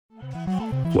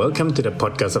Welcome to the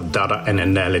podcast of Data and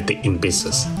Analytics in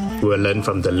Business. We will learn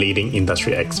from the leading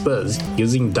industry experts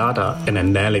using data and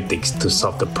analytics to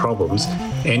solve the problems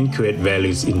and create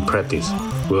values in practice.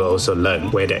 We will also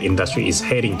learn where the industry is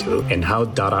heading to and how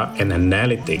data and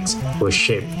analytics will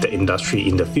shape the industry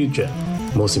in the future.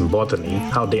 Most importantly,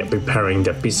 how they are preparing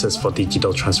their business for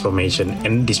digital transformation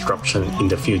and disruption in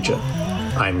the future.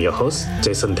 I'm your host,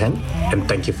 Jason Tan, and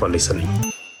thank you for listening.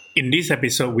 In this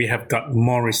episode, we have got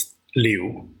Maurice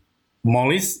Liu.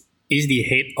 Maurice is the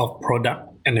head of product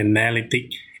and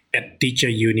analytics at Teacher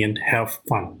Union Health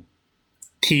Fund.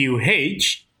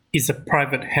 TUH is a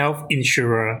private health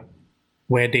insurer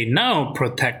where they now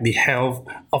protect the health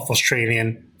of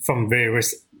Australians from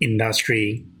various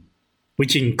industries,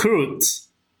 which includes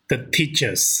the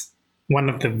teachers, one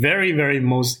of the very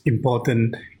most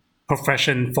important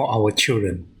profession for our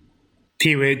children.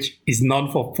 TUH is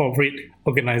non-for-profit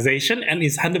organization and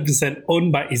is 100%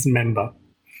 owned by its member.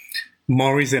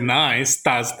 Maurice and I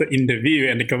start the interview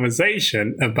and the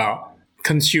conversation about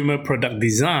consumer product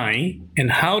design and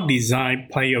how design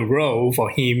play a role for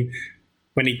him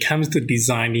when it comes to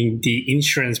designing the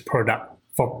insurance product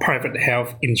for private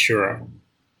health insurer.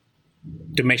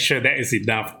 To make sure there is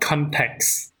enough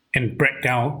context and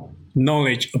breakdown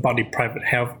knowledge about the private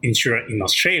health insurer in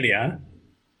Australia,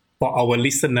 for our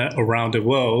listener around the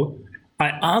world,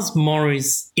 I asked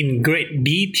Maurice in great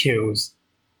details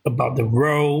about the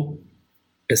role,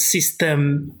 the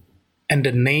system, and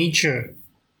the nature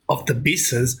of the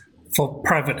business for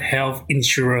private health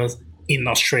insurers in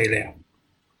Australia.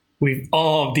 With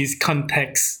all of these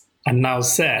contexts are now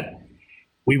set,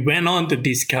 we went on to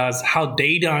discuss how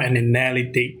data and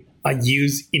analytics are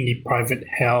used in the private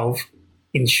health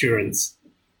insurance.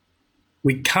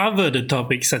 We cover the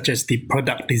topics such as the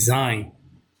product design,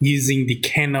 using the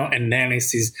kernel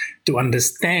analysis to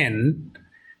understand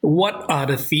what are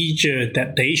the features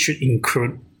that they should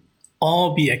include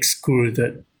or be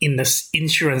excluded in the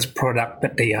insurance product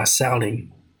that they are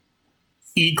selling.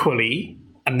 Equally,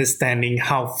 understanding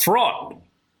how fraud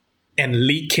and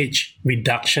leakage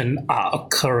reduction are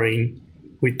occurring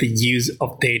with the use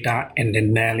of data and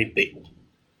analytics.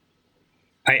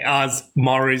 I asked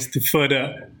Maurice to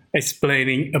further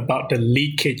explaining about the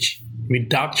leakage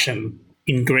reduction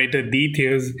in greater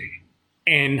details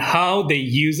and how they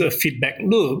use a feedback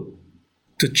loop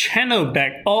to channel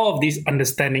back all of this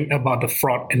understanding about the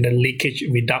fraud and the leakage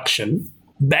reduction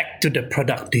back to the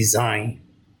product design.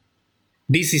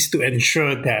 This is to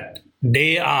ensure that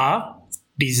they are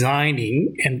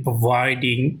designing and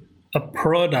providing a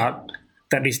product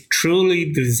that is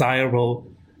truly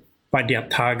desirable by their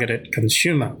targeted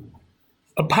consumer.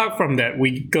 Apart from that,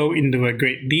 we go into a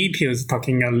great details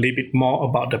talking a little bit more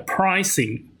about the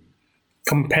pricing,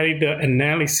 competitor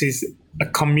analysis, a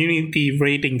community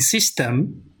rating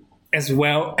system, as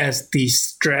well as the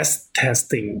stress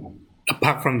testing.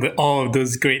 Apart from all of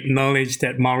those great knowledge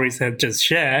that Maurice had just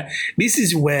shared, this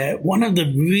is where one of the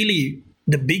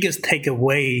biggest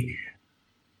takeaway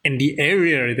in the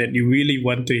area that you really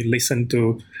want to listen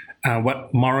to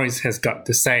what Maurice has got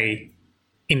to say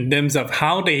in terms of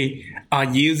how they are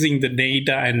using the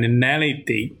data and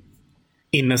analytics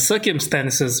in the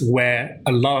circumstances where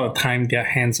a lot of time their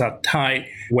hands are tied,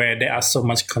 where there are so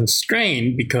much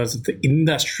constraint because of the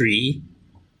industry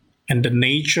and the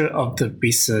nature of the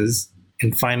business,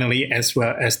 and finally, as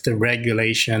well as the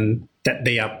regulation that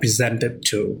they are presented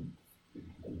to.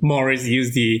 Maurice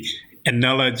used the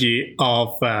analogy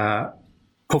of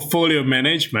portfolio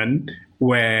management,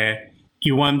 where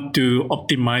you want to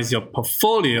optimize your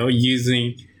portfolio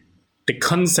using the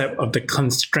concept of the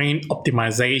constraint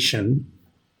optimization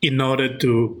in order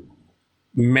to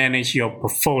manage your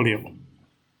portfolio.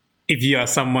 If you are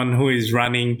someone who is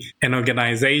running an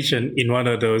organization in one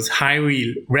of those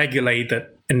highly regulated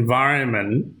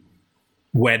environment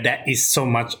where there is so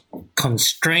much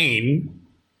constraint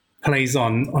placed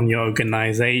on your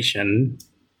organization,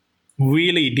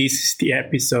 really, this is the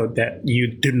episode that you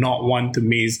do not want to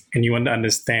miss, and you want to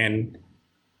understand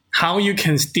how you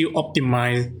can still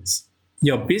optimize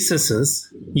your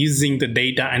businesses using the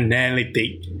data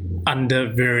analytics under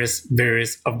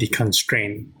various of the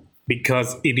constraints,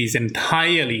 because it is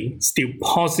entirely still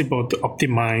possible to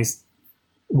optimize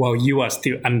while you are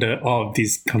still under all of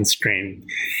these constraints.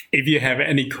 If you have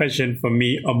any question for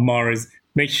me or Maurice,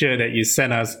 make sure that you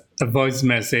send us a voice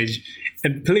message,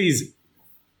 and please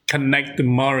connect to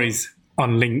Maurice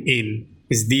on LinkedIn.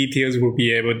 His details will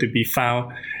be able to be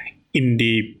found in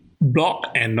the blog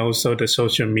and also the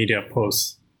social media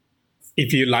posts.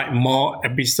 If you like more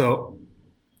episodes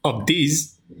of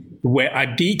this, where I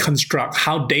deconstruct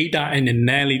how data and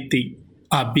analytics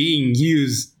are being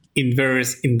used in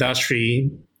various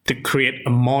industry to create a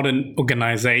modern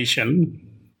organization,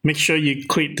 make sure you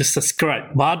click the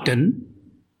subscribe button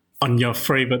on your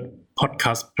favorite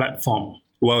podcast platform.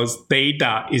 Whilst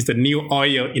data is the new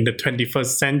oil in the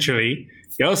 21st century,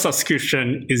 your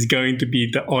subscription is going to be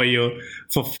the oil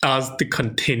for us to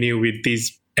continue with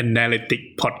this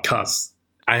analytic podcast.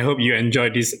 I hope you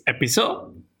enjoyed this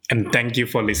episode and thank you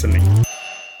for listening.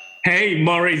 Hey,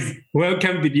 Maurice,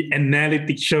 welcome to the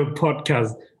Analytic Show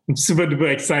podcast. I'm super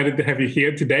duper excited to have you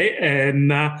here today.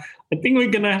 And I think we're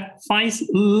going to find a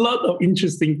lot of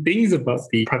interesting things about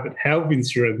the private health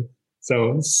insurance.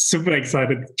 So super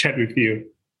excited to chat with you.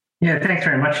 Yeah, thanks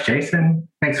very much, Jason.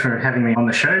 Thanks for having me on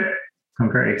the show.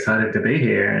 I'm very excited to be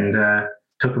here and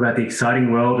talk about the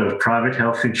exciting world of private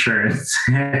health insurance.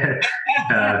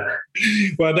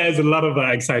 Well, there's a lot of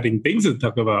exciting things to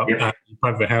talk about. Yep.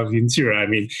 Private health insurer. I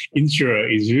mean, insurer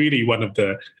is really one of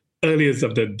the earliest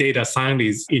of the data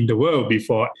scientists in the world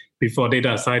before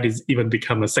data scientists even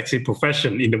become a sexy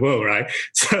profession in the world, right?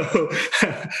 So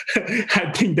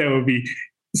I think that will be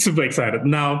super excited.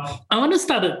 Now, I want to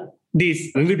start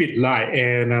this a little bit light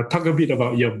and talk a bit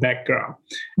about your background.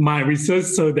 My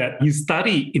research showed that you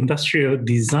study industrial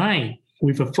design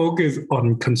with a focus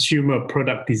on consumer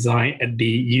product design at the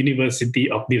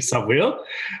University of New South Wales.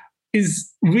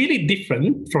 Is really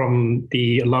different from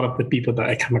a lot of the people that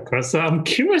I come across. So I'm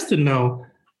curious to know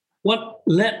what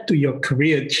led to your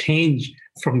career change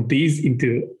from these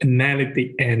into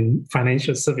analytic and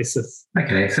financial services.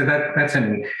 Okay, so that's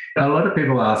a lot of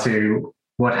people ask you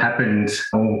what happened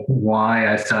or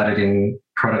why I started in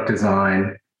product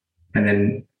design and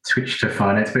then switched to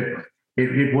finance, but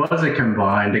it was a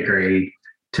combined degree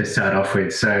to start off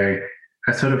with. So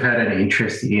I sort of had an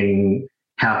interest in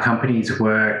how companies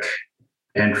work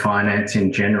and finance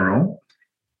in general,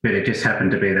 but it just happened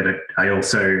to be that I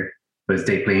also was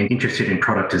deeply interested in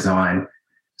product design.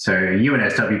 So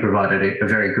UNSW provided a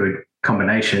very good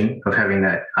combination of having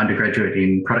that undergraduate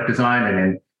in product design and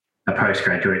then a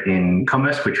postgraduate in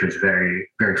commerce, which was very,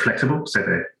 very flexible. So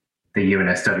the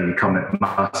UNSW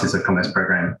Masters of Commerce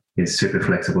program is super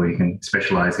flexible. You can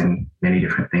specialize in many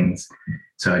different things.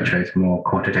 So I chose more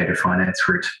quantitative finance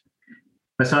route.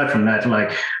 Aside from that,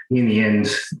 like in the end,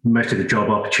 most of the job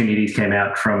opportunities came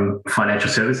out from financial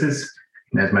services.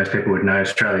 As most people would know,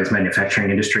 Australia's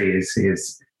manufacturing industry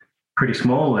is pretty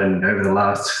small, and over the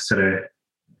last sort of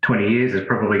 20 years has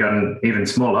probably gotten even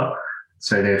smaller.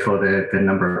 So therefore, the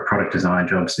number of product design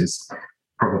jobs is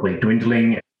probably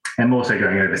dwindling. I'm also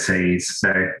going overseas, so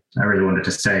I really wanted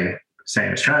to stay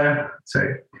in Australia. So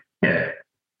yeah,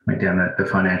 went down the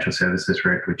financial services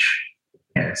route, which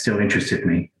still interested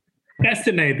me.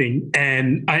 Fascinating.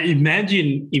 And I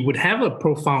imagine it would have a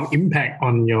profound impact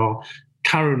on your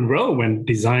current role when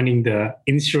designing the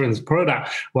insurance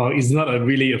product. Well, it's not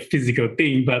really a physical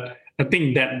thing, but I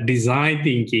think that design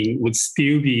thinking would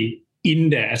still be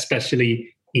in there,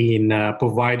 especially in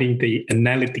providing the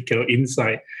analytical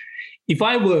insight. If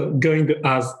I were going to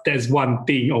ask, there's one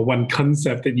thing or one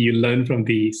concept that you learned from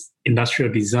this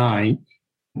industrial design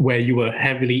where you were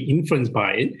heavily influenced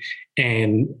by it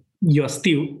and you're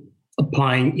still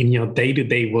applying in your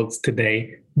day-to-day works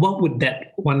today, what would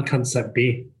that one concept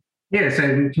be? Yeah,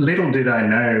 so little did I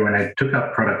know when I took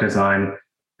up product design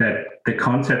that the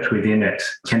concept within it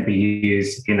can be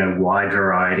used in a wide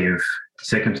variety of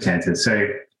circumstances. So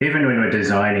even when we're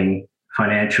designing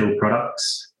financial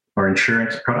products or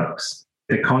insurance products,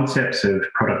 the concepts of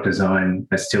product design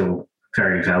are still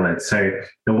very valid. So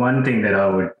the one thing that I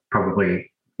would probably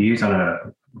use on a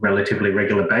relatively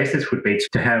regular basis would be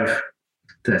to have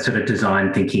the sort of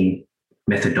design thinking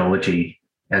methodology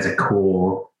as a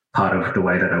core part of the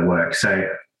way that I work. So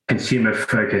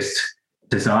consumer-focused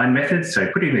design methods, so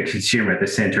putting the consumer at the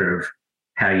center of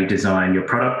how you design your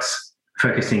products,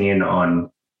 focusing in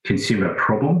on consumer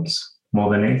problems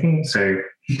more than anything. So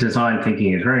design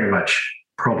thinking is very much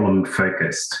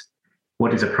problem-focused.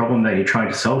 What is a problem that you're trying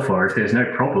to solve for? If there's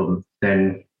no problem,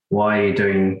 then why are you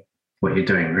doing what you're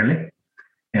doing, really?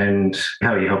 And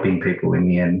how are you helping people in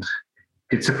the end?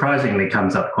 It surprisingly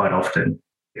comes up quite often.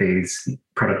 These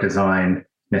product design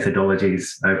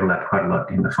methodologies overlap quite a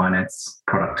lot in the finance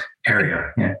product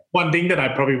area. Yeah. One thing that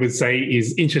I probably would say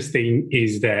is interesting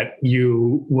is that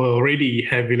you were already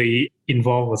heavily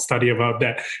involved with study about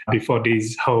that before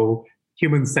this whole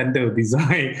human-centered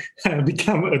design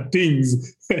become a thing.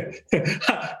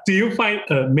 Do you find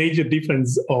a major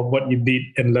difference of what you did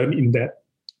and learned in that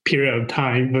period of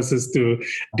time versus to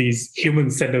this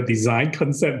human-centered design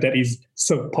concept that is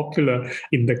so popular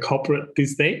in the corporate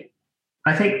these days?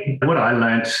 I think what I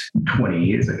learned 20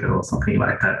 years ago or something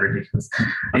like that, ridiculous,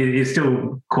 it is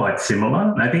still quite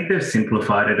similar. I think they've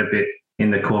simplified it a bit in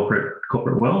the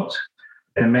corporate world.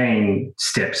 The main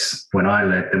steps when I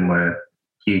learned them were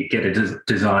you get a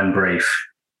design brief,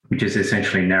 which is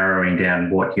essentially narrowing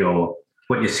down what your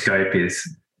scope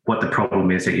is, what the problem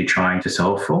is that you're trying to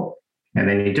solve for. And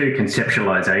then you do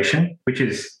conceptualization, which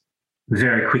is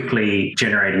very quickly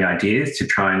generating ideas to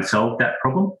try and solve that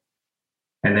problem.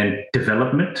 And then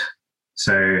development,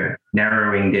 so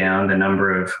narrowing down the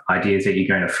number of ideas that you're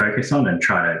going to focus on and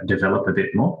try to develop a bit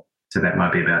more. So that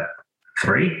might be about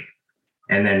 3.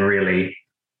 And then really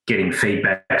getting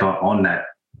feedback on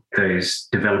those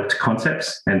developed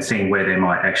concepts and seeing where they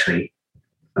might actually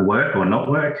work or not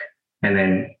work. And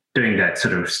then doing that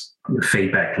sort of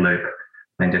feedback loop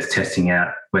and just testing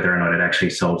out whether or not it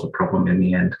actually solves a problem in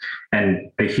the end.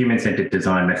 And the human-centered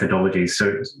design methodologies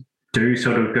do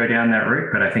sort of go down that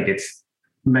route, but I think it's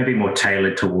maybe more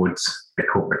tailored towards the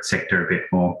corporate sector a bit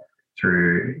more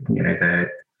through, the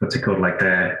what's it called, like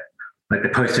the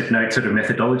post-it note sort of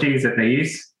methodologies that they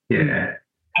use. Yeah.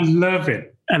 I love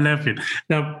it.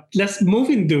 Now, let's move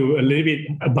into a little bit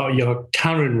about your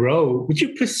current role. Would you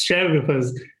please share with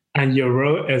us and your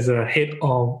role as a head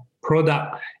of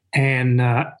product and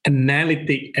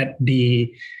analytics at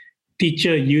the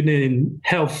Teacher Union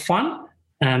Health Fund?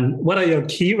 And what are your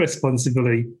key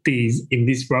responsibilities in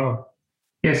this role?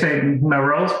 Yeah, so my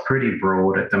role's pretty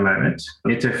broad at the moment.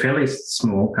 It's a fairly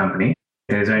small company.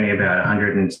 There's only about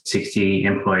 160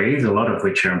 employees, a lot of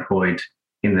which are employed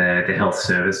in the health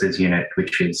services unit,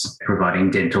 which is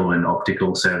providing dental and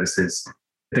optical services.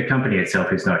 The company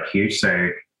itself is not huge, so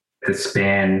the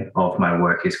span of my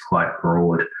work is quite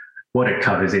broad. What it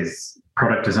covers is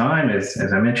product design, as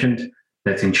I mentioned,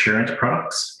 that's insurance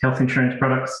products, health insurance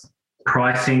products,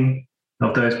 pricing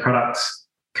of those products,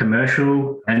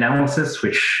 commercial analysis,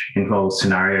 which involves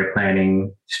scenario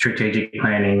planning, strategic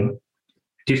planning,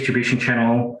 distribution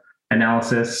channel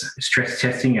analysis, stress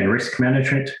testing and risk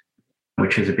management,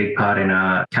 which is a big part in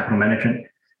our capital management,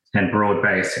 and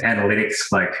broad-based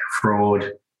analytics like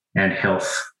fraud and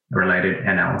health-related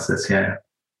analysis. Yeah.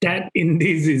 That in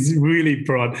this is really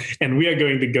broad, and we are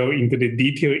going to go into the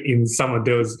detail in some of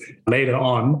those later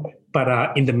on.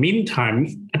 But in the meantime,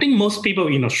 I think most people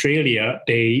in Australia,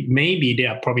 they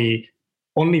are probably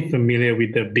only familiar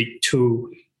with the big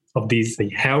two of these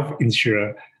health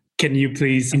insurer. Can you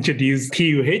please introduce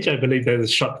TUH? I believe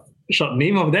there's a short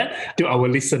name of that to our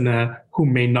listener who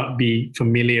may not be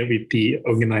familiar with the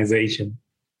organization.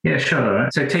 Yeah, sure.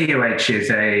 So TUH is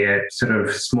a sort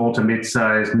of small to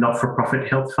mid-sized not-for-profit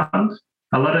health fund.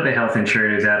 A lot of the health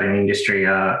insurers out in industry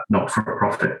are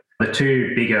not-for-profit. The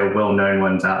two bigger well-known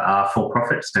ones are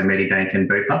for-profit, so Medibank and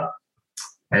Bupa,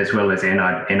 as well as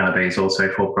NIB is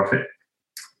also for-profit.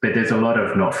 But there's a lot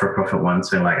of not-for-profit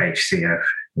ones, so like HCF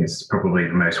is probably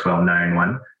the most well-known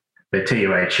one. The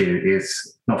TUH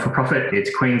is not-for-profit.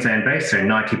 It's Queensland-based, so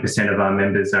 90% of our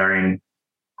members are in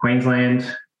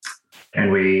Queensland,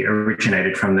 and we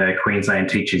originated from the Queensland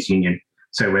Teachers Union.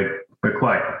 So we're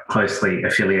quite closely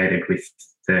affiliated with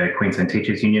the Queensland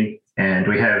Teachers Union, and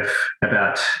we have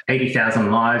about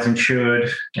 80,000 lives insured,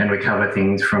 and we cover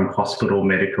things from hospital,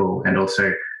 medical, and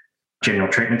also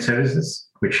general treatment services,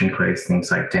 which includes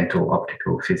things like dental,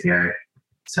 optical, physio,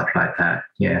 stuff like that.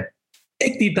 Yeah.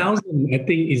 80,000, I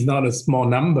think, is not a small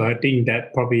number. I think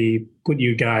that probably put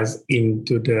you guys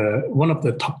into one of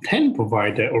the top 10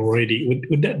 provider already.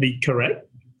 Would that be correct?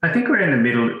 I think we're in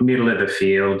the middle of the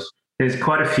field. There's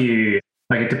quite a few,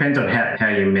 like it depends on how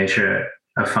you measure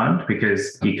a fund,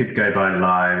 because you could go by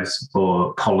lives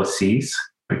or policies,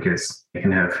 because you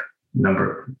can have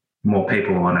more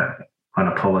people on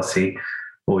a policy,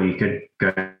 or you could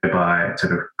go by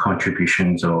sort of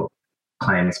contributions or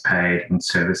claims paid and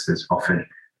services offered.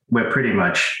 We're pretty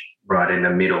much right in the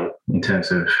middle in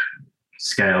terms of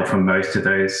scale for most of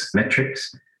those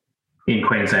metrics. In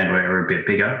Queensland, we're a bit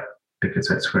bigger because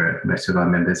that's where most of our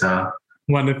members are.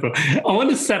 Wonderful. I want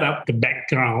to set up the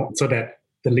background so that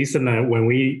the listener, when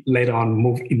we later on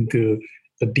move into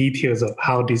the details of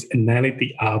how these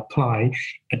analytics are applied,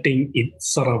 I think it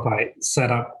sort of like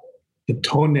set up the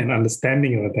tone and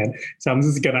understanding of that. So I'm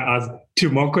just going to ask 2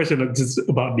 more questions just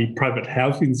about the private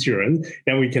health insurance.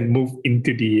 Then we can move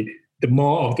into the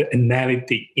more of the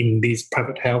analytic in this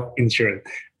private health insurance.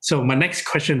 So my next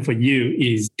question for you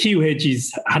is, TUH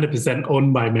is 100%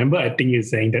 owned by member. I think you're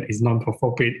saying that it's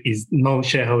non-profit, is no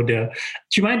shareholder.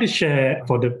 Do you mind to share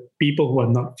for the people who are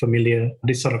not familiar with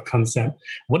this sort of concept,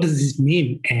 what does this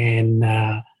mean and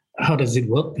how does it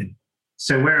work then?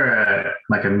 So we're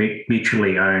like a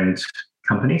mutually owned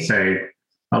company. So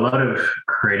a lot of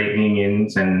credit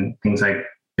unions and things like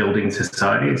building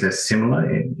societies are similar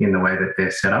in the way that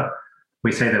they're set up.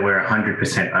 We say that we're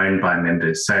 100% owned by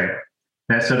members. So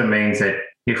that sort of means that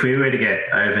if we were to get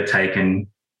overtaken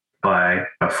by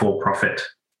a for-profit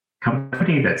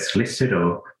company that's listed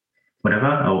or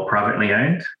whatever, or privately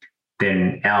owned,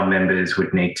 then our members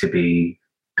would need to be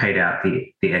paid out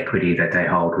the equity that they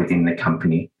hold within the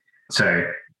company. So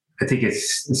I think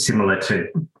it's similar to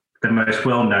the most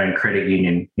well-known credit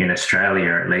union in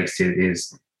Australia, at least,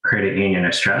 is Credit Union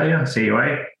Australia,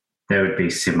 CUA. They would be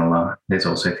similar. There's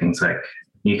also things like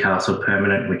Newcastle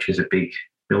Permanent, which is a big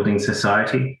building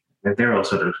society. They're all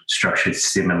sort of structured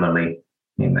similarly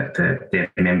in that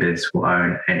their members will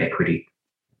own an equity.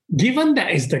 Given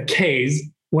that is the case,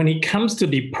 when it comes to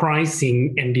the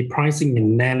pricing and the pricing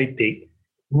analytic,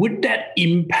 would that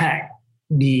impact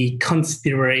the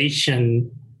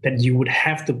consideration that you would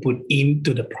have to put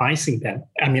into the pricing then?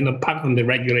 I mean, apart from the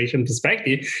regulation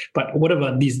perspective, but what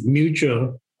about this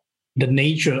the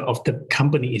nature of the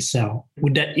company itself?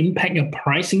 Would that impact your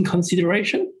pricing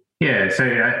consideration? Yeah, so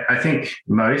I think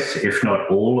most, if not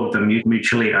all, of the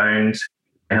mutually owned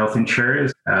health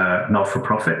insurers are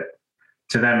not-for-profit.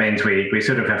 So that means we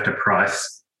sort of have to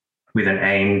price with an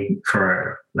aim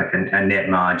for like a net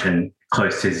margin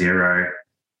close to zero.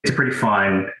 It's a pretty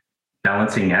fine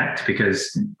balancing act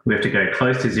because we have to go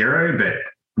close to zero but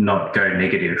not go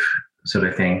negative sort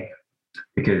of thing,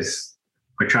 because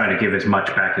we're trying to give as much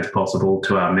back as possible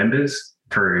to our members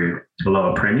through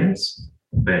lower premiums,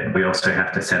 but we also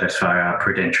have to satisfy our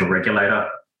prudential regulator,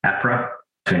 APRA,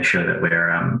 to ensure that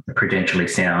we're prudentially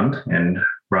sound and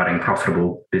writing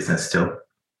profitable business still.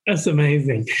 That's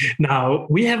amazing. Now,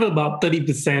 we have about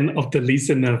 30% of the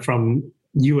listener from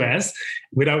US.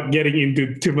 Without getting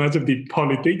into too much of the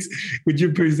politics, would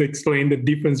you please explain the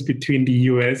difference between the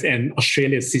US and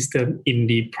Australia's system in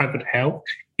the private health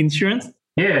insurance?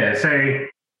 Yeah, so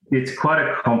it's quite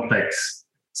a complex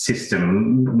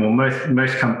system. Well,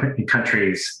 most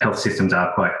countries' health systems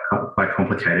are quite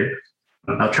complicated.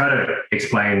 I'll try to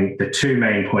explain the two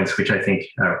main points which I think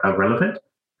are relevant.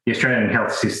 The Australian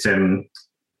health system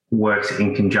works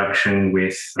in conjunction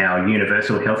with our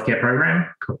universal healthcare program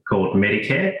called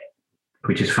Medicare,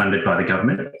 which is funded by the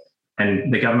government.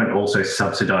 And the government also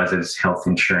subsidises health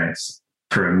insurance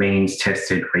through a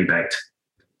means-tested rebate.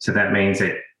 So that means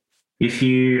that if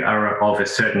you are of a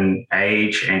certain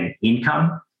age and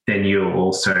income, then you'll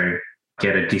also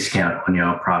get a discount on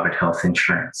your private health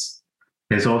insurance.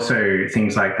 There's also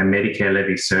things like the Medicare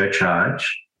levy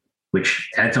surcharge, which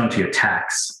adds onto your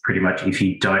tax pretty much if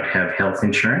you don't have health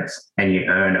insurance and you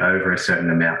earn over a certain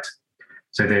amount.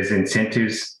 So there's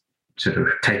incentives to sort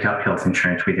of take up health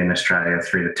insurance within Australia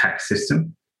through the tax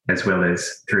system as well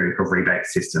as through a rebate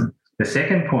system. The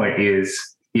second point is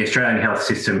the Australian health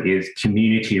system is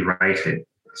community rated.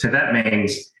 So that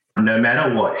means no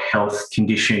matter what health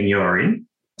condition you're in,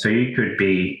 so you could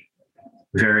be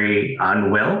very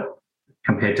unwell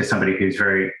compared to somebody who's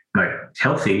very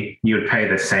healthy, you would pay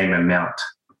the same amount.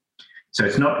 So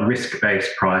it's not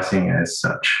risk-based pricing as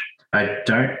such. I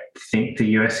don't think the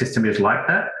US system is like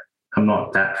that. I'm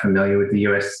not that familiar with the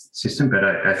US system, but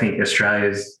I think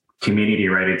Australia's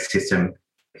community-rated system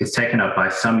is taken up by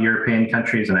some European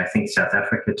countries and I think South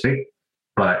Africa too,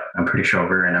 but I'm pretty sure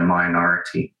we're in a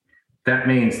minority. That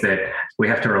means that we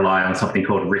have to rely on something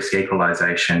called risk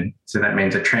equalisation. So that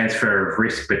means a transfer of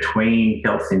risk between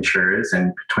health insurers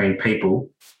and between people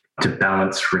to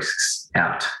balance risks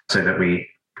out so that we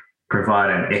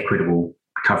provide an equitable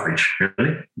coverage,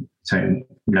 really. So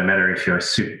no matter if you're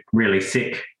really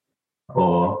sick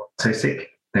or so sick,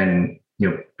 then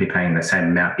you'll be paying the same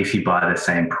amount if you buy the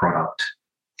same product.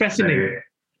 Fascinating.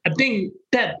 I think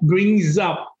that brings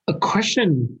up a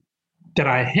question that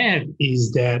I have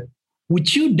is that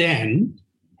would you then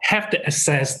have the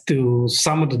access to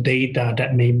some of the data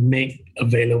that may make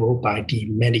available by the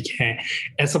Medicare?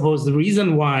 I suppose the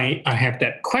reason why I have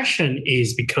that question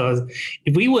is because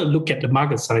if we were to look at the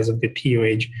market size of the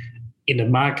TOH in the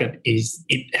market,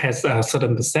 it has a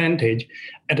certain percentage.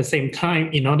 At the same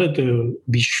time, in order to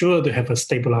be sure to have a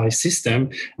stabilized system,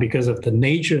 because of the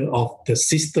nature of the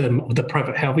system of the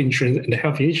private health insurance and the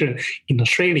health insurance in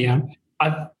Australia,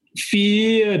 I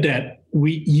fear that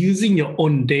using your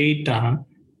own data,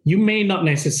 you may not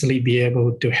necessarily be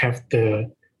able to have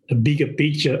the bigger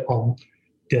picture of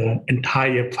the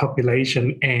entire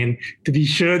population and to be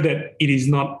sure that it is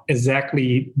not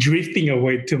exactly drifting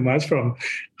away too much from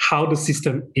how the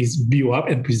system is built up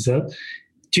and preserved.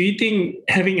 Do you think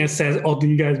having access, or do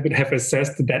you guys would have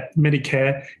access to that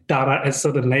Medicare data at a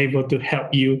certain level to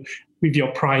help you with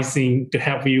your pricing, to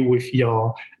help you with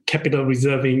your capital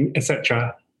reserving,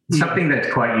 etc.? Something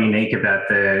that's quite unique about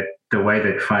the way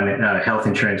that health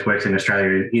insurance works in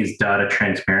Australia is data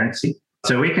transparency.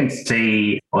 So we can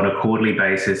see on a quarterly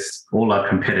basis all our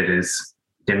competitors'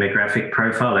 demographic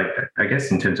profile, like, I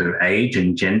guess in terms of age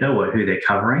and gender or who they're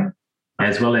covering,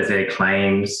 as well as their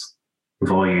claims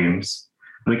volumes.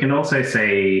 We can also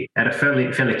see at a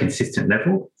fairly consistent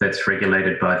level that's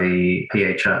regulated by the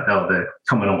the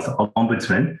Commonwealth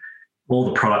Ombudsman, all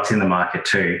the products in the market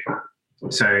too.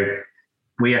 So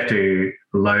we have to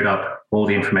load up all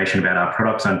the information about our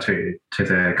products onto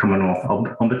the Commonwealth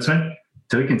Ombudsman,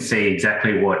 so we can see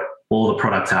exactly what all the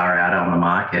products are out on the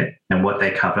market and what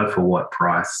they cover for what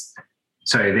price.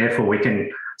 So therefore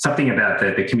something about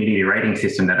the community rating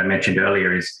system that I mentioned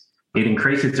earlier is it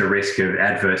increases the risk of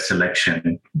adverse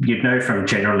selection. You'd know from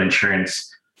general insurance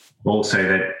also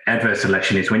that adverse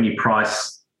selection is when you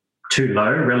price too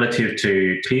low relative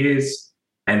to peers,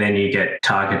 and then you get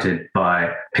targeted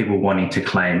by people wanting to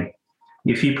claim.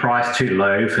 If you price too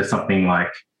low for something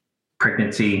like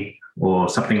pregnancy or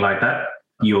something like that,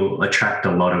 you'll attract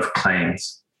a lot of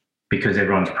claims because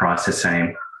everyone's priced the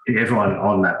same. Everyone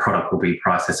on that product will be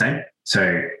priced the same.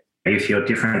 So if you're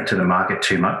different to the market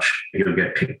too much, you'll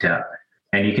get picked out.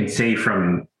 And you can see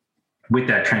with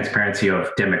that transparency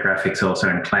of demographics also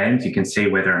in claims, you can see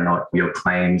whether or not your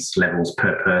claims levels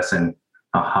per person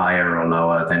are higher or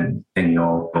lower than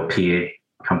your peer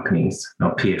companies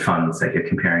or peer funds that you're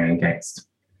comparing against.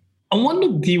 I want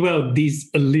to develop this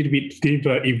a little bit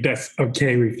deeper, if that's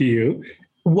okay with you.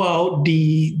 While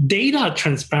the data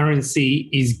transparency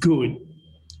is good,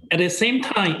 at the same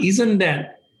time, isn't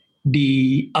that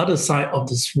the other side of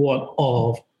the sword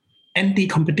of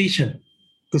anti-competition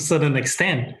to a certain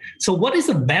extent? So what is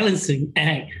the balancing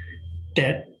act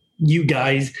that you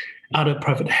guys, other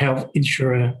private health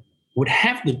insurer, would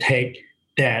have to take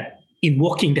that in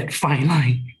walking that fine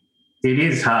line? It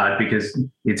is hard because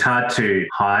it's hard to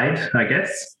hide, I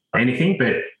guess, anything,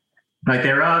 but like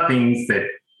there are things that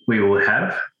we will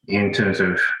have in terms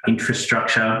of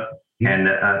infrastructure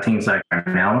and things like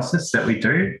analysis that we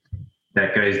do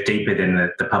that goes deeper than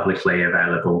the publicly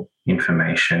available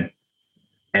information,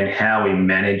 and how we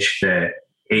manage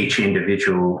each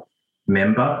individual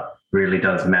member really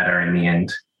does matter in the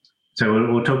end. So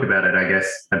we'll talk about it, I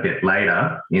guess, a bit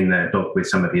later in the book with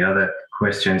some of the other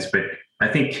questions, but I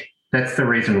think that's the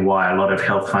reason why a lot of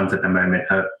health funds at the moment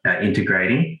are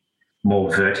integrating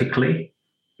more vertically.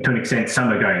 To an extent, some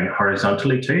are going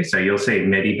horizontally too. So you'll see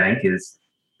Medibank is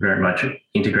very much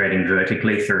integrating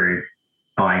vertically through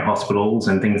buying hospitals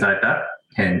and things like that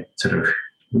and sort of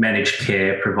managed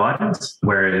care providers,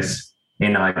 whereas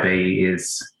NIB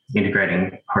is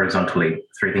integrating horizontally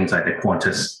through things like the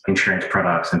Qantas insurance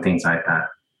products and things like that.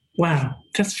 Wow,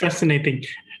 that's fascinating.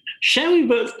 Share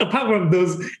with us, apart from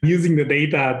those using the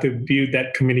data to build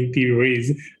that community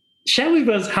risk, share with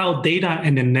us how data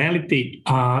and analytics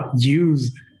are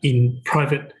used in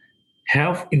private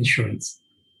health insurance.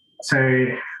 So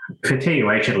for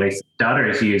TUH at least, data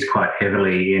is used quite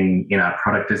heavily in our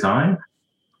product design.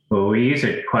 Well, we use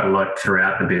it quite a lot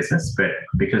throughout the business, but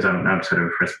because I'm sort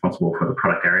of responsible for the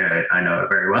product area, I know it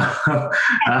very well.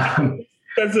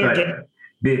 That's okay.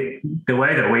 The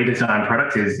way that we design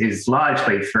products is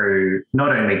largely through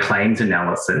not only claims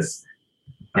analysis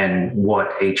and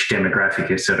what each demographic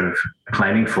is sort of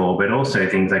claiming for, but also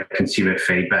things like consumer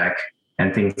feedback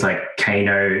and things like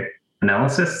Kano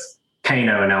analysis.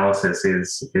 Kano analysis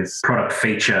is product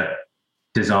feature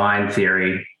design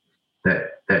theory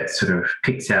that sort of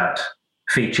picks out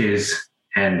features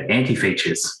and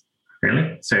anti-features,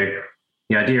 really. So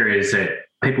the idea is that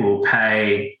people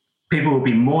will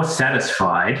be more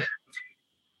satisfied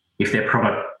if their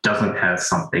product doesn't have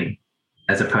something,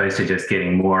 as opposed to just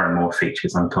getting more and more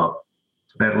features on top.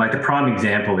 But like the prime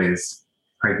example is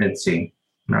pregnancy,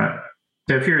 right?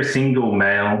 So if you're a single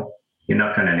male, you're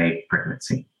not going to need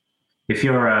pregnancy. If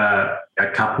you're a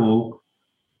couple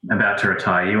about to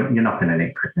retire, you're not going to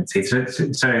need pregnancy. So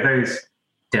those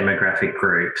demographic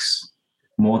groups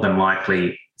more than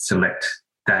likely select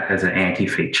that as an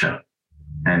anti-feature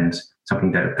and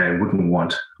something that they wouldn't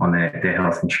want on their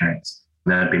health insurance.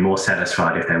 They'd be more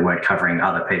satisfied if they weren't covering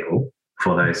other people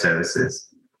for those services.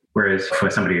 Whereas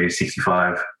for somebody who's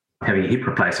 65, having a hip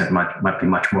replacement might be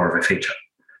much more of a feature.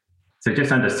 So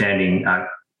just understanding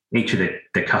each of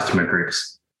the customer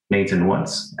groups' needs and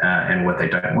wants and what they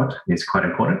don't want is quite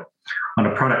important. On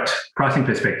a product pricing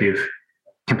perspective,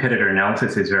 competitor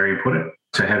analysis is very important.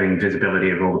 So having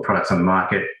visibility of all the products on the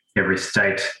market, every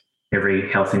state,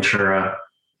 every health insurer,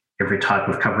 every type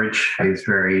of coverage is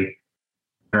very,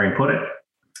 very important.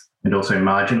 And also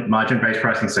margin-based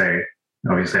pricing. So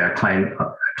obviously our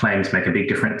claims make a big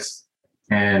difference.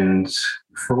 And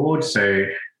fraud. So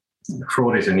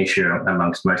fraud is an issue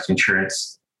amongst most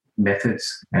insurance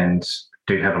methods and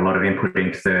do have a lot of input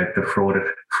into the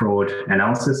fraud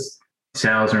analysis,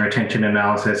 sales and retention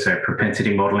analysis, so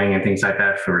propensity modeling and things like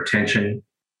that for retention,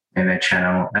 and then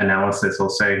channel analysis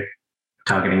also,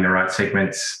 targeting the right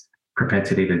segments,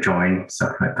 propensity to join,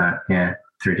 stuff like that,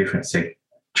 through different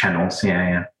channels,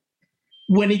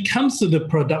 When it comes to the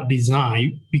product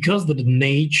design, because of the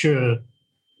nature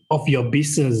of your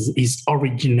business is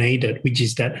originated, which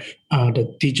is that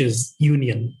the teachers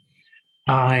union,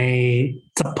 I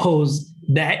suppose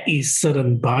there is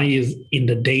certain bias in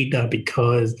the data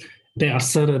because there are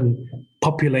certain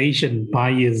population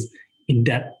bias in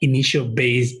that initial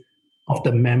base of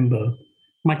the member.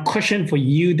 My question for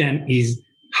you then is,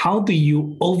 how do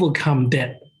you overcome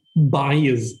that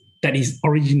bias that is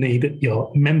originated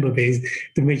your member base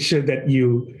to make sure that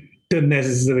you don't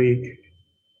necessarily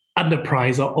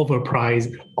underprice or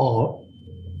overprice or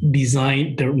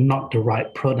design not the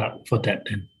right product for that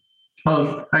then?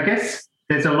 Well, I guess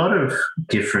there's a lot of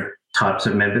different types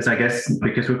of members, I guess,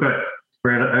 because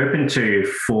we're open to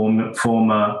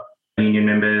former union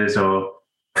members or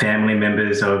family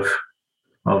members of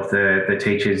the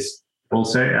teachers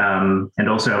also. And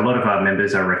also a lot of our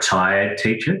members are retired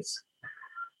teachers.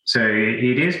 So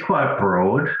it is quite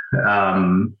broad.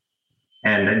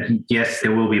 And yes,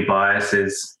 there will be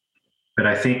biases, but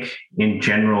I think in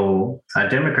general, our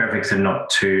demographics are not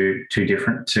too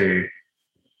different to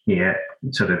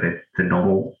sort of the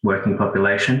normal working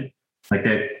population. Like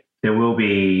there will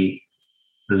be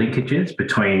linkages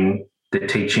between the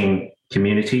teaching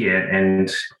community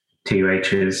and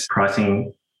TUH's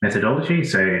pricing methodology.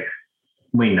 So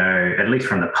we know, at least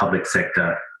from the public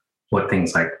sector, what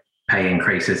things like pay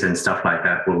increases and stuff like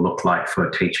that will look like for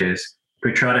teachers.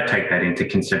 We try to take that into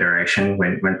consideration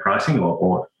when pricing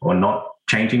or not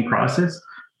changing prices.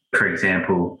 For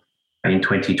example, in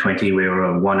 2020, we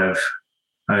were one of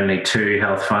only 2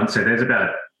 health funds. So there's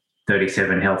about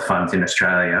 37 health funds in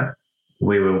Australia.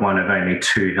 We were one of only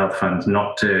 2 health funds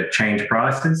not to change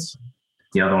prices.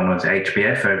 The other one was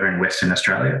HBF over in Western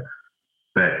Australia.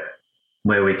 But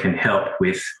where we can help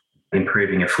with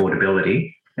improving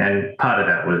affordability, and part of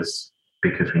that was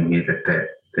because we knew that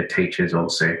the teachers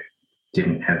also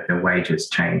didn't have their wages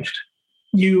changed.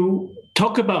 You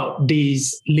talk about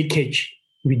this leakage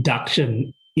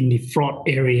reduction in the fraud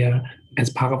area as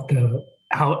part of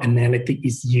how analytics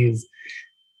is used.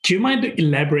 Do you mind to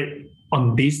elaborate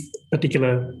on this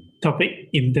particular topic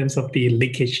in terms of the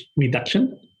leakage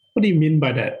reduction? What do you mean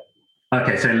by that?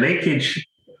 Okay, so leakage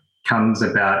comes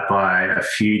about by a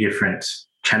few different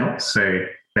channels. So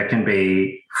that can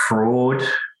be fraud,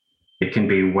 it can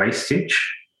be wastage,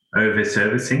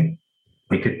 over-servicing,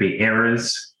 it could be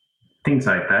errors, things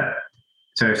like that.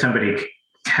 So if somebody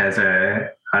has a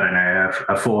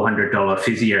 $400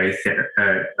 physio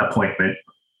appointment,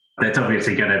 that's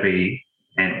obviously going to be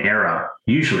an error,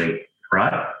 usually,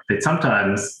 right? But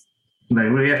sometimes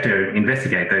we have to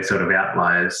investigate those sort of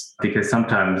outliers because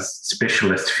sometimes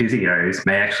specialist physios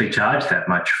may actually charge that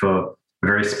much for a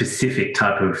very specific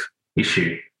type of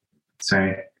issue.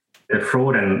 So the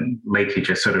fraud and leakage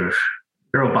are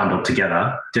they're all bundled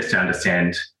together just to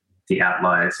understand the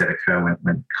outliers that occur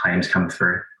when claims come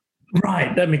through.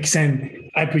 Right, that makes sense.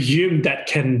 I presume that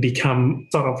can become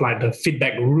sort of like the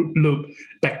feedback loop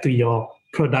back to your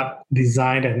product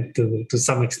design and to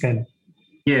some extent.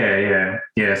 Yeah.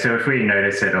 So if we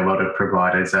notice that a lot of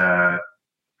providers are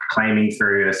claiming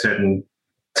through a certain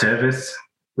service,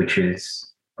 which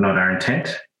is not our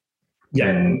intent,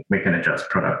 then we can adjust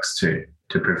products to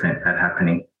prevent that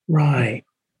happening. Right.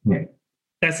 Yeah.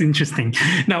 That's interesting.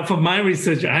 Now, for my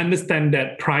research, I understand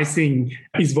that pricing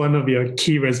is one of your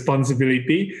key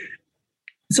responsibility.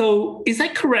 So is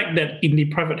that correct that in the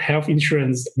private health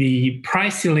insurance, the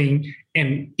price ceiling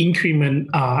and increment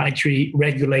are actually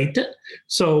regulated?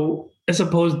 So I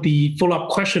suppose the follow-up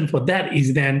question for that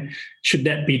is then, should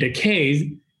that be the case,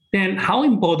 then how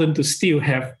important to still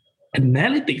have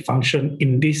analytic function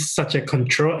in this such a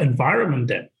controlled environment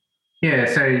then?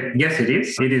 Yeah, so yes, it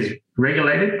is. It is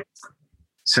regulated.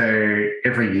 So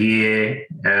every year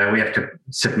we have to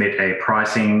submit a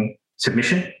pricing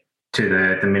submission to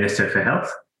the Minister for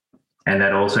Health, and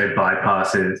that also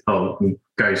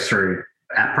goes through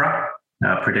APRA,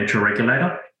 Prudential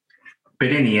Regulator.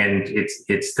 But in the end,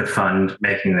 it's the fund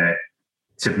making the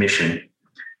submission.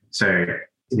 So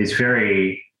it is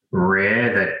very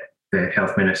rare that the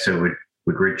Health Minister would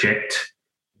reject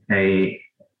a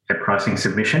pricing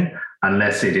submission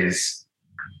unless it is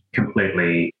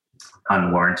completely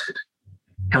unwarranted.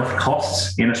 Health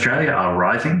costs in Australia are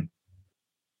rising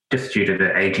just due to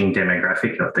the aging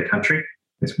demographic of the country.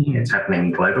 It's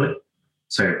happening globally.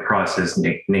 So prices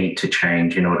need to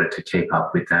change in order to keep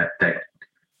up with that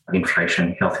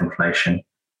inflation, health inflation.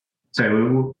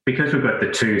 So because we've got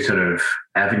the two sort of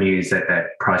avenues that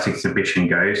price exhibition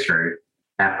goes through,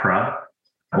 APRA,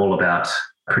 all about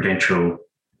prudential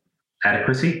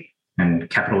adequacy and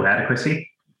capital adequacy,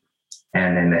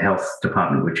 and then the health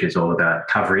department, which is all about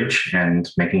coverage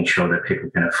and making sure that people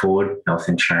can afford health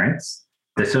insurance.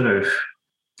 They're sort of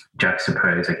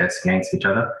juxtaposed, I guess, against each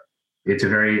other. It's a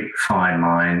very fine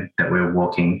line that we're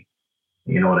walking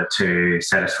in order to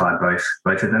satisfy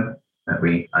both of them, that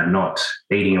we are not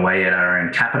eating away at our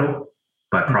own capital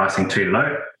by pricing too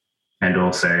low, and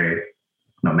also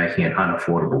not making it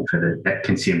unaffordable for the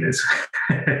consumers.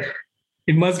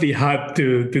 It must be hard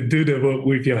to do the work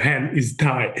with your hand is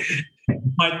tied.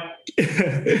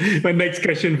 My next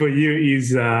question for you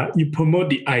is, you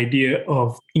promote the idea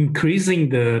of increasing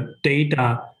the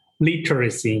data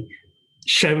literacy.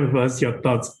 Share with us your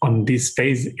thoughts on this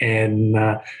space and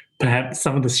perhaps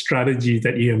some of the strategies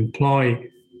that you employ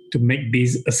to make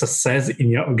this a success in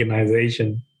your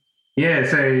organization. Yeah,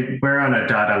 so we're on a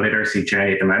data literacy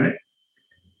journey at the moment.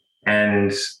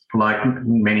 And like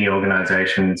many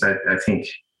organizations, I think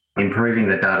improving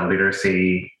the data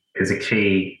literacy is a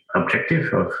key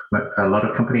objective of a lot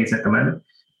of companies at the moment.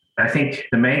 I think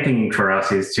the main thing for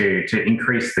us is to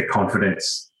increase the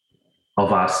confidence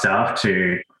of our staff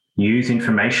to use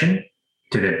information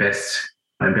to their best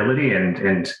ability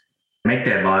and make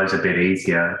their lives a bit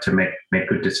easier to make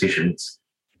good decisions.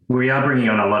 We are bringing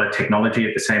on a lot of technology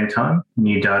at the same time,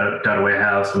 new data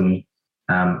warehouse and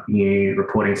new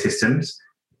reporting systems.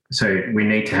 So we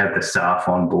need to have the staff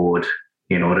on board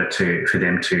in order for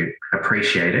them to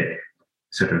appreciate it.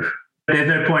 Sort of, there's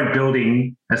no point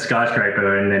building a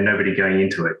skyscraper and then nobody going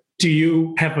into it. Do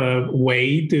you have a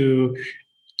way to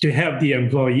help the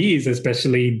employees,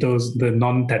 especially the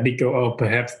non-technical or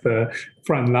perhaps the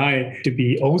frontline, to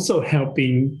be also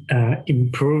helping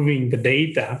improving the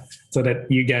data so that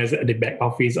you guys at the back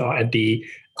office or at the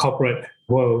corporate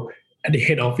world, at the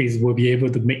head office, will be able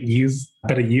to make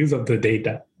better use of the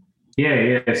data?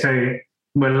 Yeah. So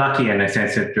we're lucky in a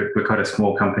sense that we're quite a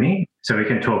small company, so we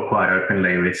can talk quite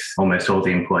openly with almost all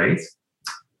the employees.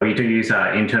 We do use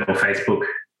our internal Facebook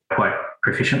quite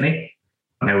proficiently.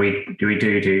 And we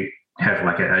do have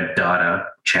like a data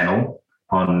channel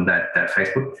on that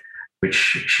Facebook, which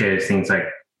shares things like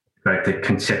both the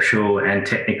conceptual and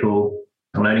technical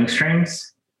learning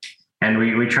streams. And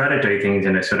we try to do things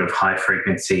in a sort of high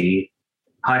frequency,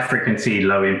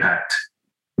 low impact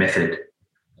method.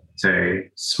 So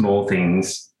small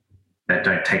things that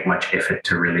don't take much effort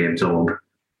to really absorb.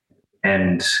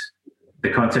 And the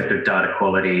concept of data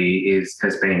quality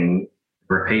has been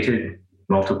repeated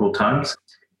multiple times.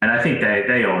 And I think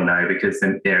they all know because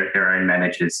their own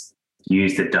managers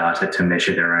use the data to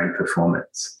measure their own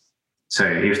performance. So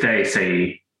if they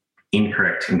see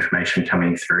incorrect information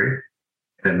coming through,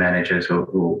 the managers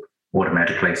will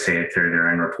automatically see it through their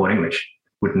own reporting, which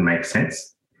wouldn't make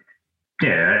sense.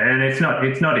 Yeah, and it's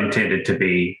not intended to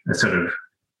be a sort of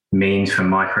means for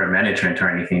micromanagement or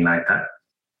anything like that,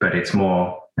 but it's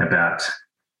more about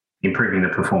improving the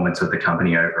performance of the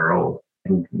company overall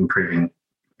and improving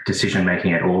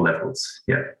decision-making at all levels.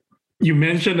 Yeah. You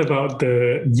mentioned about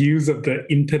the use of the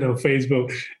internal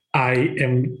Facebook. I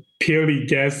am purely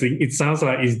guessing. It sounds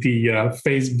like it's the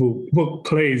Facebook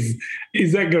workplace.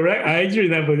 Is that correct? I actually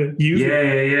never use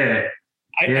it. Yeah.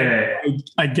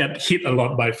 I get hit a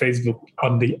lot by Facebook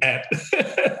on the ad.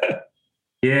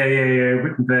 Yeah.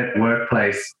 With that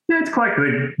workplace. Yeah, it's quite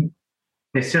good.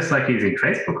 It's just like using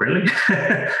Facebook, really.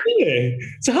 Yeah.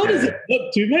 So how does it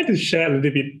work? Do you mind to share a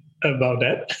little bit about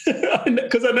that?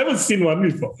 Because I've never seen one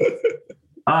before.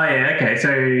 Oh, yeah. Okay.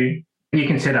 So you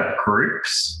can set up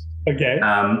groups,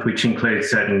 which include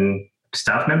certain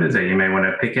staff members that you may want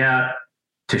to pick out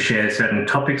to share certain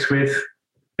topics with.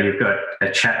 You've got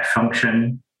a chat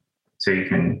function, so you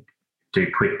can do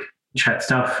quick chat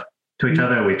stuff to each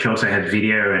other, which also has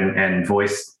video and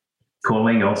voice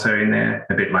calling also in there,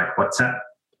 a bit like WhatsApp.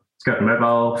 It's got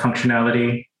mobile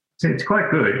functionality. So it's quite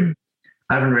good.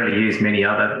 I haven't really used many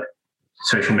other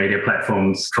social media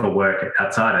platforms for work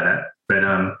outside of that, but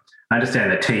I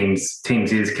understand that Teams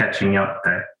is catching up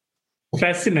there.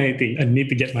 Fascinating. I need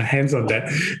to get my hands on that.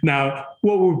 Now,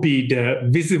 what would be the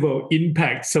visible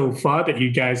impact so far that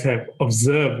you guys have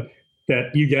observed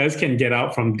that you guys can get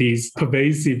out from this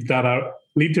pervasive data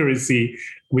literacy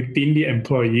within the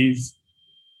employees?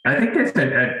 I think there's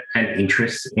an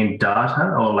interest in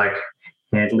data or like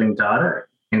handling data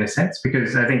in a sense,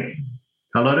 because I think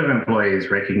a lot of employees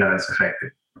recognize the fact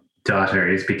that data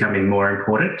is becoming more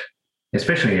important,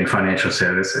 especially in financial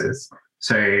services.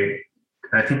 So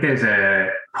I think there's a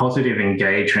positive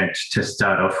engagement to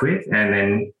start off with, and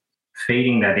then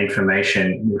feeding that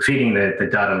information, feeding the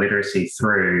data literacy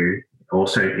through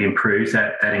also improves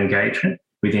that engagement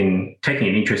within taking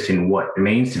an interest in what it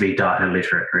means to be data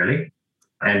literate, really,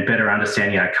 and better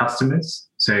understanding our customers.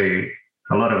 So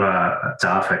a lot of our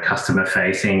staff are customer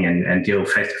facing and deal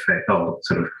face to face,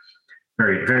 sort of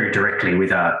very, very directly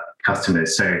with our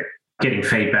customers. So getting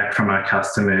feedback from our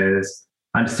customers,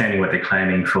 understanding what they're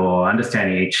claiming for,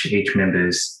 understanding each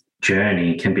member's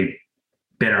journey can be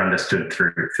better understood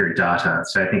through data.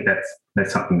 So I think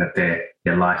that's something that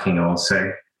they're liking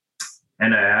also.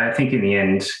 And I think in the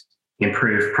end,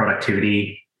 improved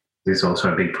productivity is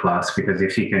also a big plus, because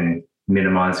if you can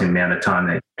minimize the amount of time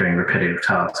they're doing repetitive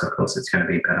tasks, of course, it's going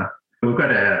to be better. We've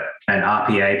got an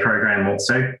RPA program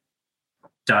also.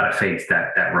 Data feeds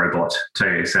that robot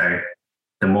too. So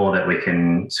the more that we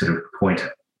can sort of point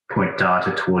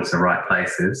data towards the right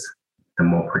places, the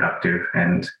more productive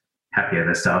and happier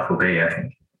the staff will be, I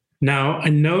think. Now, I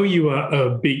know you are a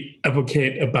big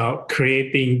advocate about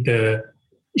creating the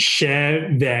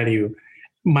shared value.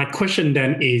 My question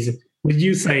then is, would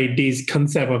you say this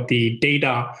concept of the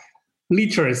data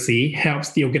literacy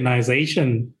helps the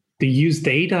organization to use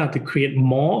data to create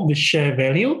more of the shared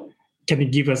value? Can you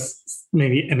give us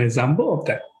maybe an example of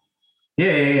that?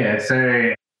 Yeah.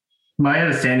 So my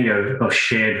understanding of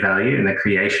shared value and the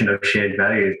creation of shared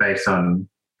value is based on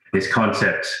this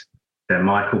concept that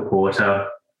Michael Porter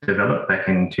developed back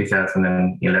in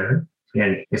 2011.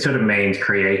 And it sort of means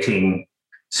creating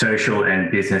social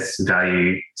and business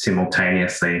value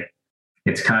simultaneously.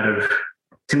 It's kind of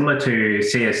similar to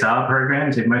CSR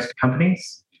programs in most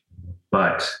companies,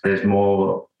 but there's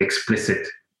more explicit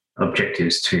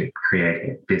objectives to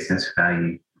create business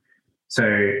value. So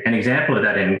an example of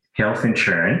that in health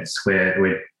insurance,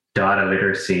 where data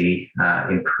literacy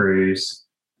improves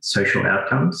social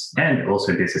outcomes and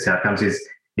also business outcomes,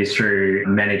 is through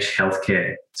managed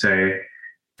healthcare. So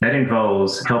that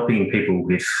involves helping people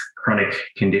with chronic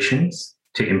conditions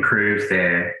to improve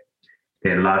their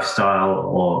lifestyle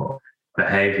or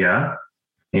behavior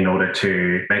in order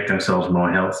to make themselves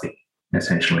more healthy,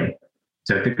 essentially.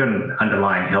 So if they've got an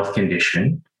underlying health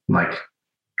condition like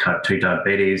type 2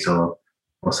 diabetes or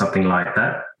something like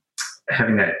that,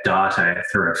 having that data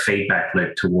through a feedback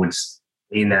loop towards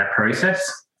in that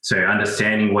process. So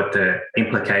understanding what the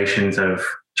implications of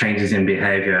changes in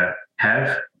behavior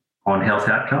have on health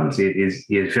outcomes is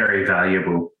very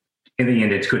valuable. In the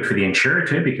end, it's good for the insurer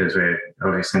too, because we're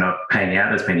obviously not paying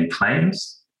out as many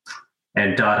claims,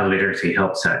 and data literacy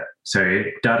helps that. So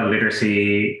data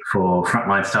literacy for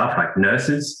frontline staff like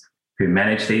nurses who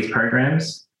manage these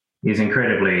programs is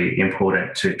incredibly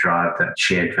important to drive that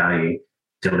shared value,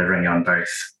 delivering on both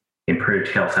improved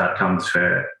health outcomes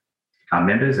for our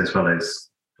members as well as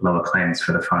lower claims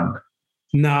for the fund.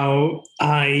 Now,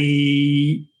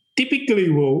 I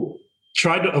typically will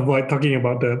try to avoid talking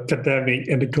about the pandemic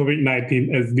and the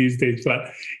COVID-19 at these days, but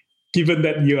given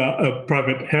that you are a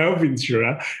private health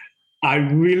insurer, I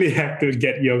really have to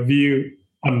get your view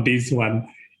on this one.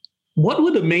 What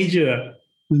were the major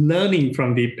learning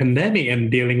from the pandemic and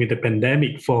dealing with the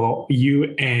pandemic for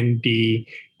you and the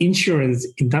insurance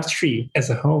industry as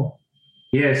a whole?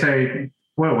 Yeah, so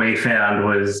what we found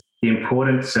was the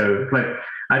importance of,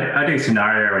 I do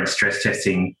scenario and stress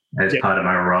testing as part of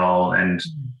my role. And,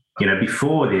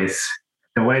 before this,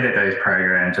 the way that those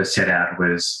programs are set out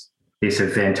was this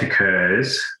event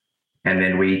occurs and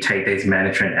then we take these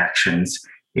management actions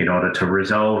in order to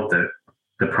resolve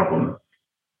the problem.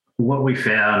 What we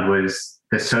found was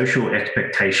the social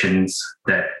expectations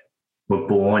that were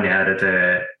born out of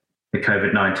the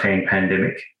COVID-19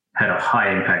 pandemic had a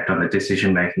high impact on the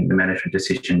decision-making, the management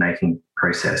decision-making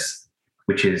process,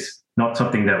 which is not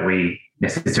something that we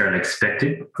necessarily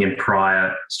expected in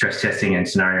prior stress testing and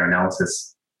scenario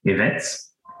analysis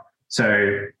events.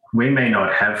 So we may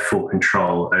not have full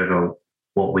control over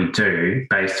what we do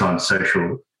based on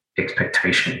social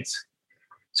expectations.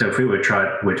 So if we would try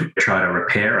to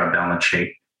repair our balance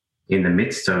sheet in the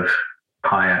midst of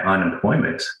higher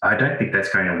unemployment, I don't think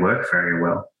that's going to work very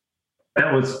well.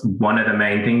 That was one of the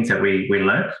main things that we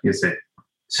learned, is that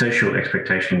social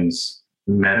expectations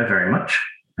matter very much,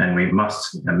 and we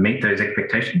must meet those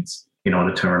expectations in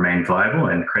order to remain viable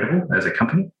and credible as a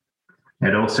company.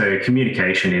 And also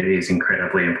communication is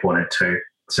incredibly important too.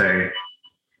 So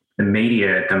the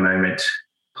media at the moment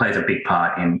plays a big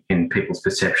part in people's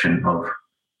perception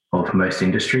of most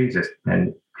industries,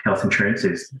 and health insurance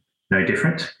is no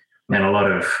different. And a lot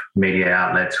of media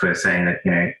outlets were saying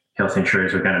that, health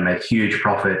insurers were going to make huge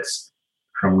profits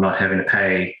from not having to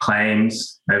pay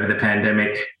claims over the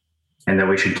pandemic. and that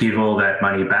we should give all that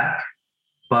money back.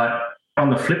 But on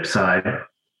the flip side,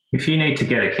 if you need to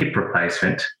get a hip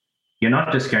replacement, you're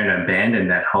not just going to abandon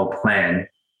that whole plan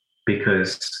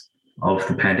because of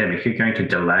the pandemic. You're going to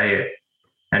delay it.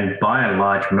 And by and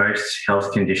large, most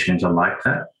health conditions are like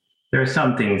that. There are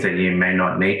some things that you may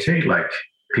not need to, like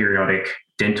periodic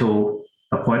dental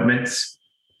appointments,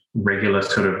 regular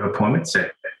sort of appointments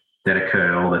that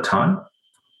occur all the time.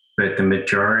 But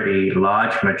the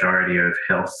large majority of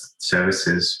health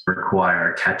services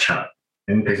require a catch-up.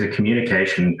 And there's a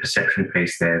communication perception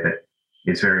piece there that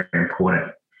is very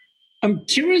important. I'm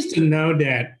curious to know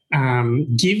that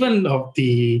given of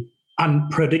the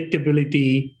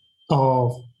unpredictability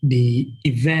of the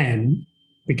event,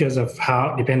 because of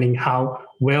depending how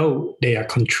well they are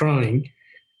controlling,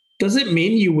 does it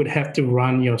mean you would have to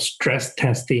run your stress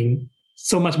testing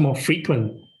so much more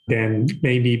frequent than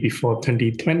maybe before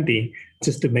 2020,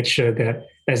 just to make sure that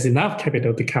there's enough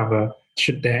capital to cover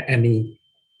should there any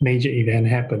major event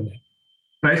happen?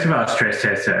 Most of our stress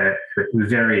tests are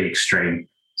very extreme.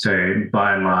 So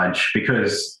by and large,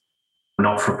 because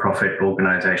not-for-profit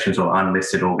organisations or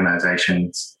unlisted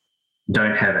organisations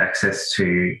don't have access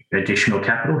to additional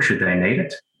capital should they need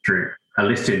it through a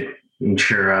listed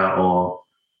insurer or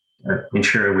an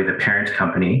insurer with a parent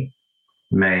company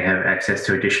may have access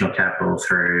to additional capital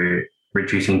through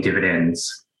reducing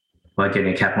dividends by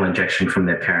getting a capital injection from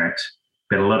their parent.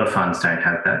 But a lot of funds don't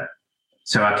have that.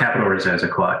 So our capital reserves are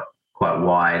quite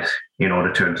wide in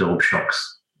order to absorb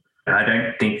shocks. I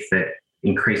don't think that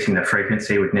increasing the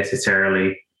frequency would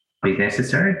necessarily be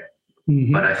necessary,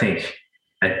 but I think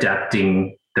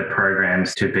adapting the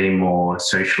programs to be more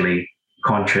socially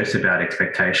conscious about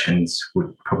expectations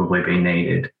would probably be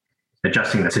needed.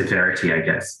 Adjusting the severity, I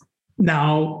guess.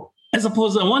 Now, I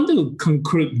suppose I want to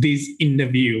conclude this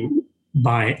interview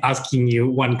by asking you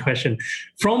one question.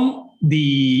 Throughout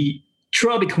the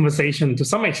conversation, to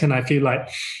some extent, I feel like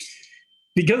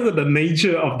because of the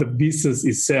nature of the business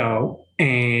itself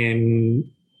and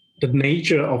the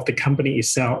nature of the company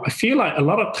itself, I feel like a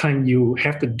lot of time you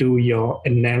have to do your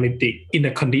analytic in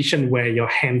a condition where your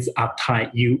hands are tied,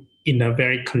 you in a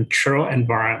very controlled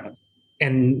environment.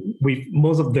 And with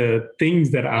most of the things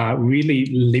that are really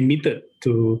limited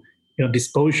to your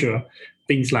disposal,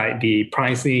 things like the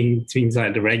pricing, things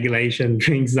like the regulation,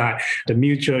 things like the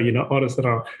mutual, all that sort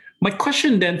of. My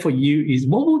question then for you is,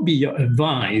 what would be your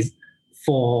advice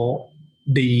for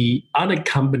the other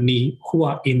company who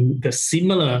are in the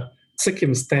similar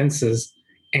circumstances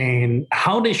and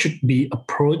how they should be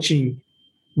approaching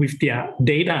with their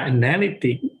data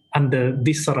analytics under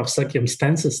this sort of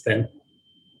circumstances then?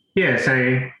 Yeah,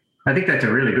 so I think that's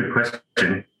a really good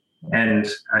question. And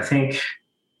I think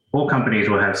all companies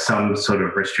will have some sort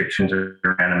of restrictions around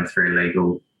them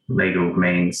through legal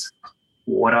means.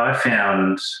 What I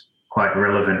found quite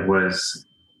relevant was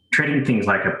treating things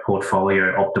like a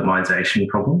portfolio optimization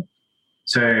problem.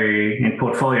 So in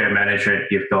portfolio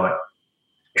management, you've got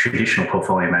traditional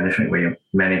portfolio management where you're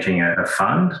managing a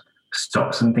fund,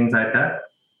 stocks and things like that.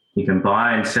 You can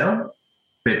buy and sell,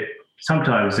 but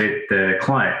sometimes the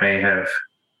client may have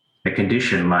a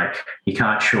condition like you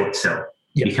can't short sell,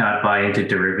 you can't buy into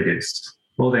derivatives,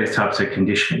 all those types of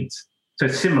conditions. So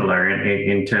it's similar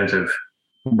in terms of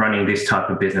running this type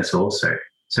of business also.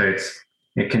 So it's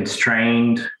a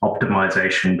constrained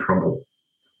optimization problem,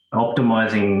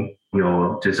 optimizing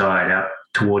your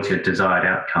towards your desired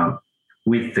outcome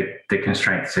with the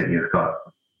constraints that you've got.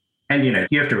 And,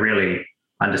 you have to really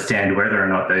understand whether or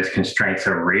not those constraints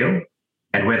are real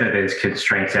and whether there's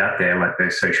constraints out there like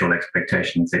those social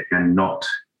expectations that you're not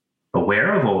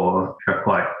aware of or are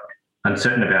quite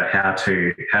uncertain about how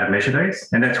to measure those.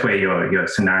 And that's where your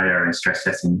scenario and stress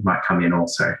testing might come in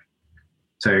also.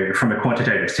 So from a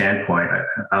quantitative standpoint,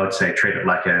 I would say treat it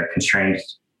like a constrained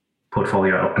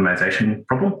portfolio optimization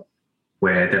problem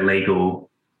where the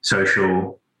legal,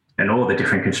 social, and all the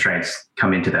different constraints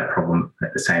come into that problem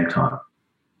at the same time.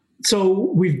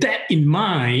 So with that in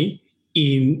mind,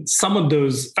 in some of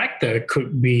those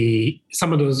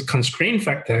constraint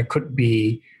factor could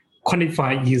be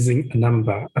quantified using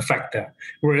a factor,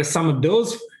 whereas some of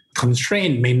those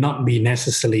constraints may not be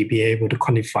necessarily be able to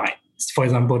quantify. For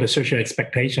example, the social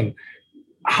expectation.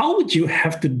 How would you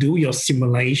have to do your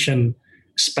simulation,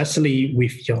 especially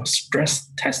with your stress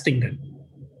testing then?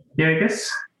 Yeah, I guess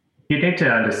you need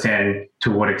to understand to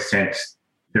what extent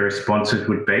the responses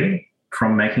would be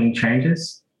from making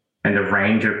changes and the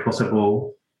range of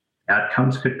possible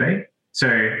outcomes could be.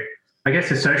 So I guess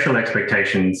the social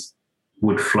expectations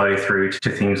would flow through to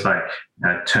things like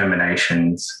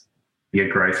terminations, your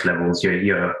growth levels,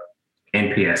 your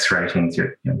NPS ratings,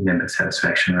 your member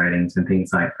satisfaction ratings and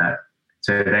things like that.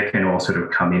 So they can all sort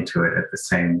of come into it at the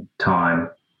same time.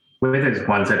 Where there's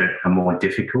ones that are more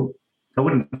difficult, I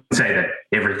wouldn't say that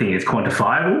everything is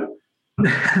quantifiable.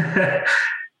 I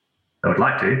would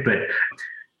like to, but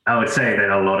I would say that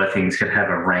a lot of things could have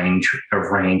a range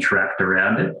wrapped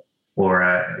around it, or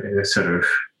a sort of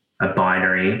a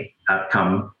binary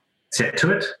outcome set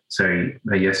to it. So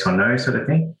a yes or no sort of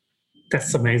thing.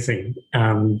 That's amazing.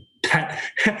 That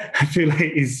I feel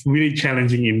like is really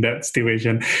challenging in that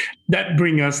situation. That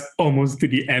brings us almost to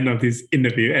the end of this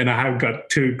interview, and I have got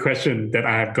 2 questions that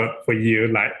I have got for you,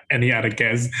 like any other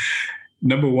guest.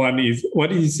 Number 1 is,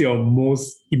 what is your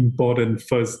most important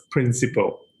first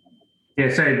principle? Yeah,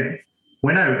 so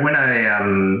when I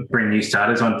bring new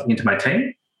starters into my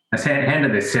team, I hand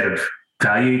them this set of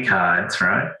value cards,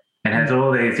 right? And has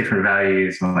all these different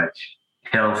values like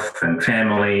health and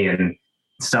family and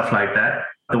stuff like that.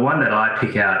 The one that I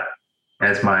pick out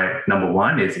as my number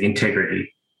 1 is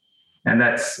integrity. And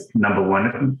that's number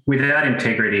 1. Without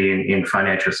integrity in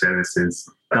financial services,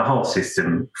 the whole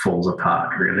system falls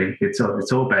apart, really. It's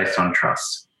all based on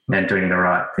trust and doing the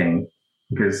right thing,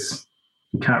 because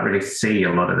you can't really see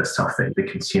a lot of the stuff that the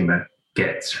consumer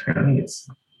gets, really.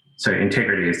 So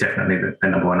integrity is definitely the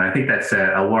number 1. I think that's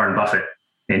a Warren Buffett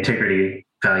integrity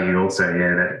value also,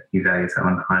 that he values that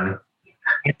one highly.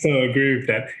 I so agree with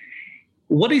that.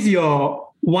 What is your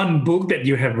one book that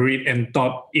you have read and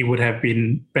thought it would have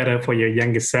been better for your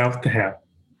younger self to have?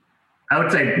 I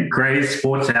would say Gray's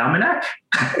Sports Almanac.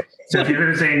 So if you've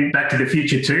ever seen Back to the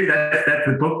Future 2, that's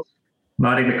the book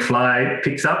Marty McFly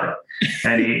picks up,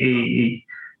 and he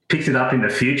picks it up in the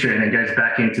future and then goes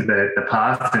back into the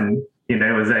past, and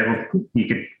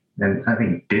and I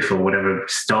think Biff or whatever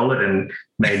stole it and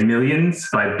made millions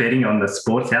by betting on the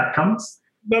sports outcomes.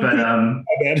 But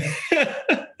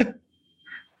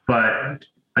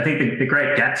I think the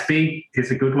Great Gatsby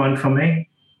is a good one for me,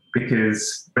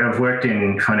 because I've worked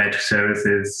in financial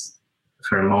services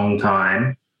for a long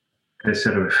time. The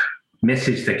sort of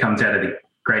message that comes out of the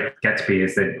Great Gatsby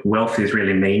is that wealth is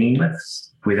really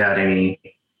meaningless without any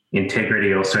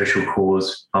integrity or social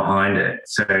cause behind it.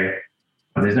 So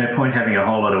there's no point having a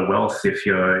whole lot of wealth if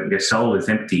your soul is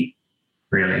empty,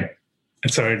 really.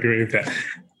 So I agree with that.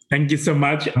 Thank you so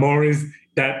much, Maurice.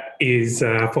 That is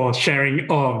for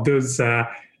sharing all of those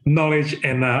knowledge,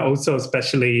 and also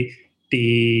especially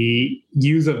the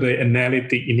use of the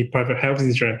analytic in the private health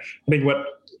insurance. I think what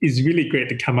is really great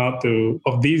to come out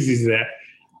of this is that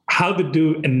how to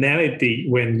do analytic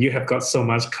when you have got so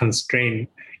much constraint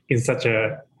in such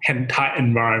a tight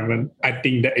environment. I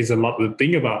think that is a lot to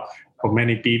think about for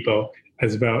many people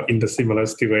as well in the similar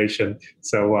situation.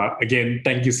 So again,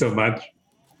 thank you so much.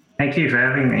 Thank you for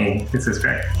having me. This is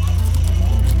great.